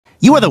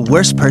You are the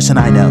worst person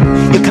I know.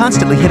 You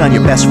constantly hit on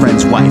your best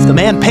friend's wife. The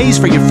man pays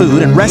for your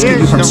food and rescues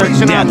you from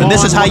certain death, and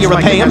this is how you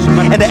repay him?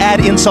 And to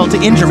add insult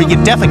to injury, you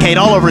defecate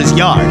all over his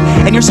yard.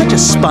 And you're such a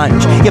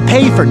sponge. You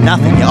pay for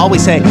nothing. You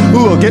always say,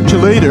 "Ooh, I'll get you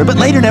later," but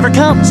later never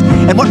comes.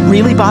 And what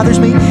really bothers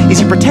me is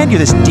you pretend you're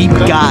this deep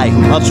guy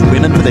who loves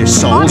women for their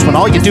souls when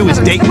all you do is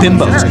date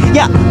bimbos.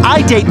 Yeah,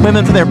 I date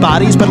women for their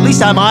bodies, but at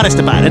least I'm honest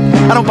about it.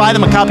 I don't buy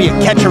them a copy of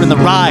Catcher in the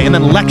Rye and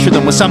then lecture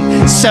them with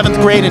some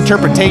 7th grade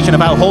interpretation of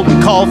how Holden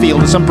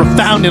Caulfield is some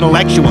profound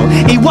intellectual.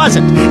 He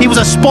wasn't. He was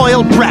a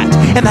spoiled brat,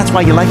 and that's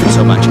why you like him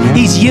so much.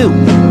 He's you.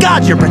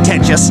 God, you're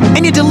pretentious,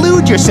 and you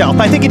delude yourself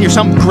by thinking you're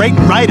some great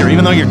writer,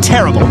 even though you're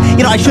terrible.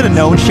 You know, I should have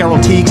known Cheryl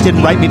Tiegs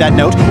didn't write me that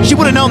note. She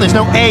would have known there's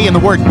no A in the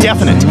word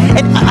definite.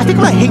 And I think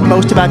what I hate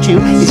most about you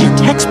is your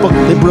textbook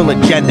liberal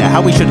agenda,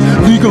 how we should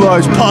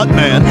legalize pot,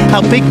 man,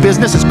 how big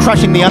business is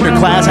crushing the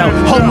underclass, how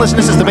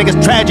homelessness is the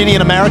biggest tragedy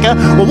in America.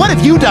 Well, what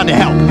have you done to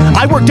help?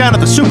 I work down at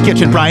the soup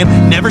kitchen, Brian.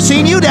 Never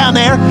seen you down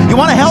there. You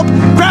want to help?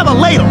 Grab a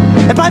ladle.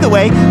 And by the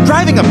way,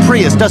 driving a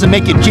Prius doesn't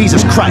make you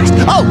Jesus Christ.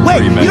 Oh,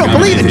 wait, you don't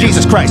believe in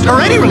Jesus Christ,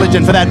 or any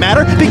religion for that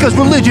matter, because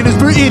religion is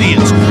for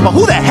idiots. Well,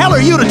 who the hell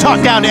are you to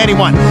talk down to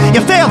anyone?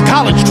 You failed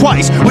college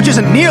twice, which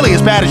isn't nearly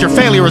as bad as your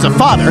failure as a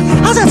father.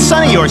 How's that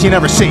son of yours you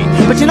never see?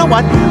 But you know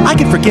what? I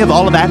can forgive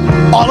all of that,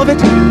 all of it,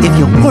 if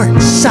you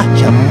weren't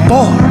such a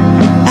bore.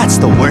 That's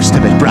the worst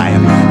of it,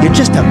 Brian. You're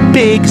just a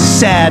big,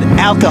 sad,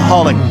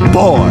 alcoholic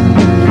bore.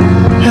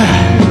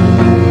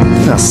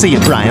 I'll see you,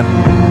 Brian.